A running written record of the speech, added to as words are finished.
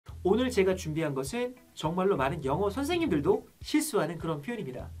오늘 제가 준비한 것은 정말로 많은 영어 선생님들도 실수하는 그런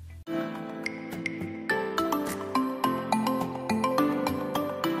표현입니다.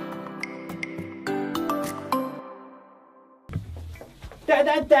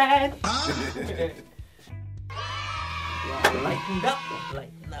 따단단! Lighten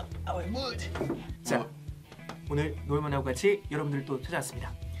up our mood. 자, 오늘 놀만하고 같이 여러분들 또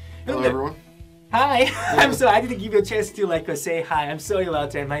찾아왔습니다. Hello everyone. Hi. I'm so I didn't give you a chance to say hi. I'm sorry about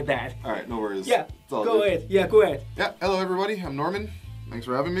that. My bad. All right, no worries. Yeah, It's all go good. ahead. Yeah, go ahead. Yeah, hello everybody. I'm Norman. Thanks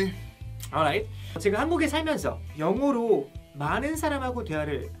for having me. Alright. 제가 한국에 살면서 영어로 많은 사람하고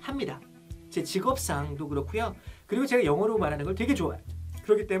대화를 합니다. 제 직업상도 그렇고요. 그리고 제가 영어로 말하는 걸 되게 좋아해요.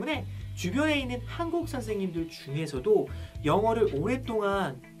 그렇기 때문에 주변에 있는 한국 선생님들 중에서도 영어를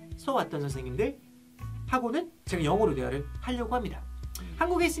오랫동안 써왔던 선생님들 하고는 제가 영어로 대화를 하려고 합니다.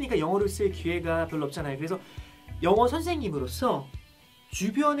 한국에 있으니까 영어를 쓸 기회가 별로 없잖아요. 그래서 영어 선생님으로서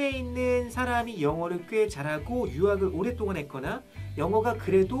주변에 있는 사람이 영어를 꽤 잘하고 유학을 오랫동안 했거나 영어가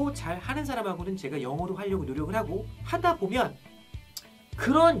그래도 잘하는 사람하고는 제가 영어로 하려고 노력을 하고 하다 보면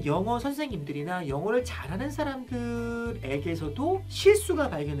그런 영어 선생님들이나 영어를 잘하는 사람들에게서도 실수가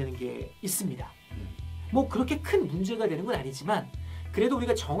발견되는 게 있습니다. 뭐 그렇게 큰 문제가 되는 건 아니지만 그래도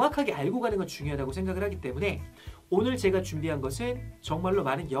우리가 정확하게 알고 가는 건 중요하다고 생각을 하기 때문에 오늘 제가 준비한 것은 정말로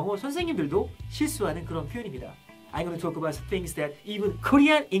많은 영어 선생님들도 실수하는 그런 표현입니다. I'm going to talk about things that even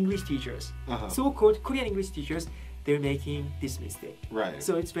Korean English teachers, so-called Korean English teachers, they're making this mistake. Right.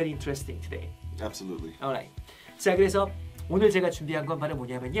 So it's very interesting today. Absolutely. Alright. 자, 그래서 오늘 제가 준비한 건 바로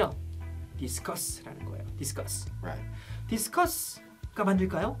뭐냐면요. discuss라는 거예요. discuss. Right. discuss가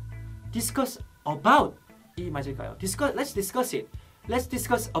맞을까요? discuss about 이 맞을까요? let's discuss it. let's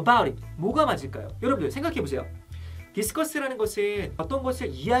discuss about it. 뭐가 맞을까요? 여러분들 생각해 보세요. discuss라는 것은 어떤 것을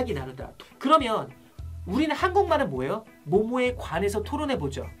이야기 나누다. 그러면 우리는 한국말은 뭐예요? 뭐뭐에 관해서 토론해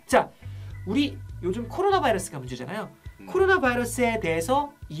보죠. 자, 우리 요즘 코로나 바이러스가 문제잖아요. 코로나 바이러스에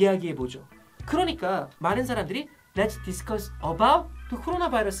대해서 이야기해 보죠. 그러니까 많은 사람들이 Let's discuss about the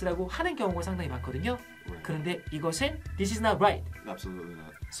coronavirus라고 하는 경우가 상당히 많거든요. Right. 그런데 이것은 this is not right. Absolutely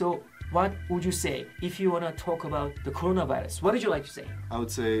not. So what would you say if you want to talk about the coronavirus? What would you like to say? I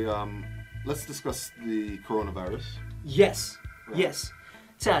would say let's discuss the coronavirus. Yes. Right. Yes.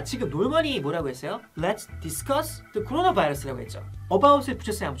 자, 지금 놀만이 뭐라고 했어요? Let's discuss the coronavirus라고 했죠. about을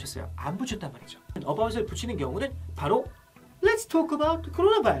붙였어요, 안 붙였어요? 안 붙였단 말이죠. about을 붙이는 경우는 바로 Let's talk about the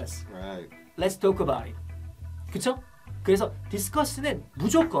coronavirus. Right. Let's talk about it. 그쵸? 그래서 discuss는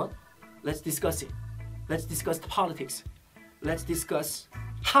무조건 Let's discuss it. Let's discuss the politics. Let's discuss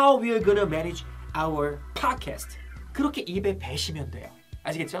how we're gonna manage our podcast. 그렇게 입에 배시면 돼요.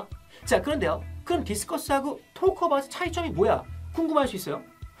 아시겠죠? 자, 그런데요. 그럼 discuss하고 talk about 차이점이 뭐야? 궁금할 수 있어요?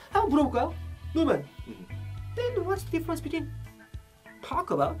 한번 물어볼까요? 노만. Then what's the difference between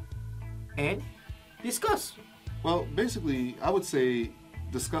talk about and discuss? Well, basically, I would say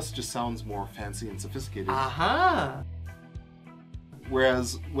discuss just sounds more fancy and sophisticated. 아하.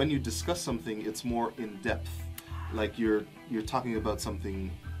 Whereas when you discuss something, it's more in depth. Like you're talking about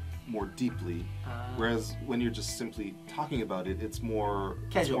something more deeply. Whereas when you're just simply talking about it, it's more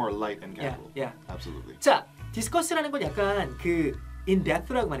Casual. It's more light and casual. Yeah. Absolutely. 자, discuss라는 건 약간 그 in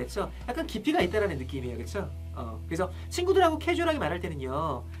depth라고 말했죠. 약간 깊이가 있다라는 느낌이에요, 그렇죠? 그래서 친구들하고 캐주얼하게 말할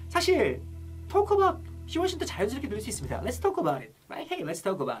때는요, 사실 talk about 훨씬 더 자연스럽게 들을 수 있습니다. Let's talk about it. Right? Hey, let's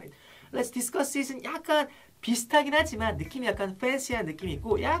talk about it. Let's discuss it은 약간 비슷하긴 하지만 느낌이 약간 fancy한 느낌이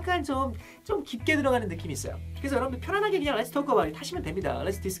있고 약간 좀 깊게 들어가는 느낌이 있어요. 그래서 여러분들 편안하게 그냥 Let's talk about it 하시면 됩니다.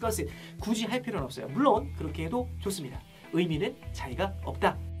 Let's discuss it. 굳이 할 필요는 없어요. 물론 그렇게 해도 좋습니다. 의미는 차이가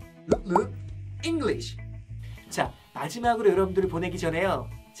없다. 룩룩잉글리쉬. 자, 마지막으로 여러분들을 보내기 전에요.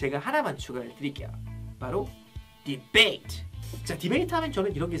 제가 하나만 추가해 드릴게요. 바로 debate. 자, 디베이트 하면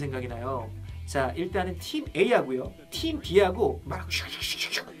저는 이런 게 생각이 나요. 자, 일단은 팀 A하고요. 팀 B하고 막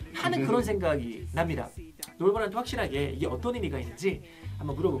하는 그런 생각이 납니다. 놀만한테 확실하게 이게 어떤 의미가 있는지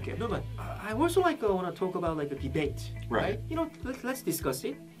한번 물어볼게요. 놀만, I also like want to talk about like a debate, right? You know, let's discuss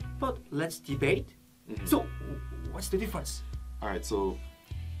it, but let's debate. So, what's the difference? All right. So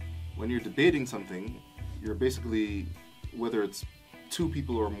when you're debating something, you're basically, whether it's two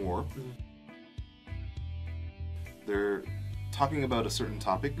people or more, they're talking about a certain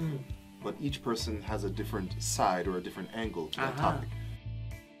topic, but each person has a different side or a different angle to that topic.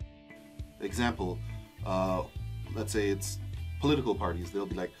 Example, let's say it's political parties. They'll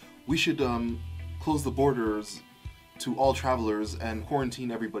be like, we should close the borders to all travelers and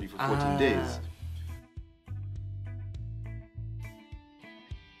quarantine everybody for 14 days.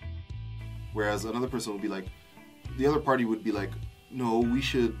 Whereas another person would be like, the other party would be like, no, we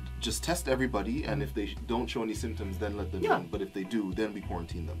should just test everybody, and if they don't show any symptoms, then let them in. But if they do, then we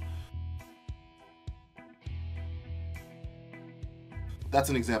quarantine them. That's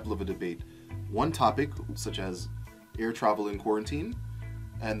an example of a debate. One topic, such as air travel in quarantine,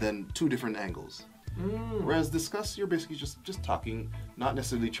 and then two different angles. Whereas discuss, you're basically just talking, not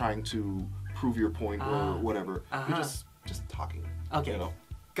necessarily trying to prove your point or whatever. You're just talking. Okay, you know?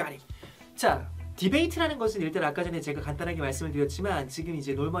 got it. 자, 디베이트라는 것은 일단 아까 전에 제가 간단하게 말씀을 드렸지만 지금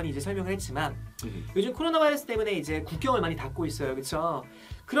이제 놀만이 이제 설명을 했지만 요즘 코로나 바이러스 때문에 이제 국경을 많이 닫고 있어요, 그렇죠?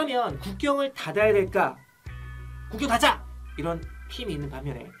 그러면 국경을 닫아야 될까? 국경 닫자! 이런 힘이 있는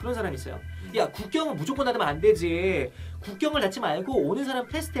반면에 그런 사람이 있어요. 야, 국경은 무조건 닫으면 안 되지. 국경을 닫지 말고 오는 사람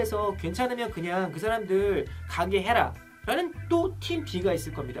테스트해서 괜찮으면 그냥 그 사람들 가게 해라. 라는 또 팀 B가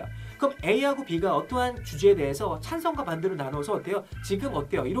있을 겁니다. 그럼 A하고 B가 어떠한 주제에 대해서 찬성과 반대로 나눠서 어때요? 지금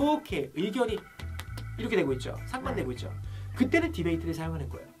어때요? 이렇게 의견이 이렇게 되고 있죠. 상반되고 있죠. 그때는 디베이트를 사용하는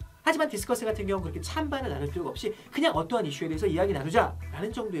거예요. 하지만 디스커스 같은 경우는 그렇게 찬반을 나눌 필요가 없이 그냥 어떠한 이슈에 대해서 이야기 나누자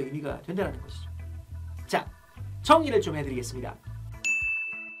라는 정도의 의미가 된다는 것이죠. 자, 정리를 좀 해드리겠습니다.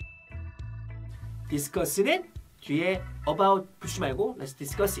 디스커스는 뒤에 about 붙이지 말고 let's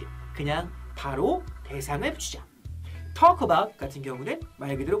discuss it. 그냥 바로 대상을 붙이자. talk about 같은 경우는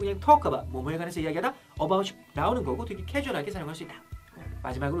말 그대로 그냥 talk about 뭐뭐에 관해서 이야기하다 about 나오는 거고 되게 캐주얼하게 사용할 수 있다.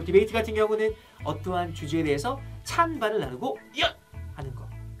 마지막으로 디베이트 같은 경우는 어떠한 주제에 대해서 찬반을 나누고 하는 거.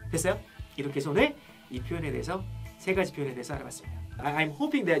 됐어요? 이렇게 해서 오늘 이 표현에 대해서 세 가지 표현에 대해서 알아봤습니다. I'm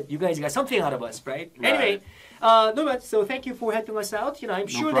hoping that you guys got something out of us, right? Anyway, Norman, so thank you for helping us out. You know, I'm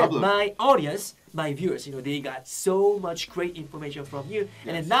sure that my audience, my viewers, you know, they got so much great information from you,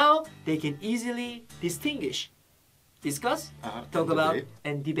 and then now they can easily distinguish, discuss, talk about,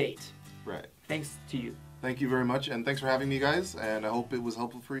 and debate. Right. Thanks to you. Thank you very much, and thanks for having me, guys. And I hope it was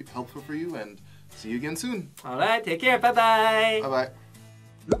helpful for you. And see you again soon. All right, take care. Bye bye. Bye bye.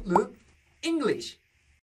 룩룩잉글리쉬.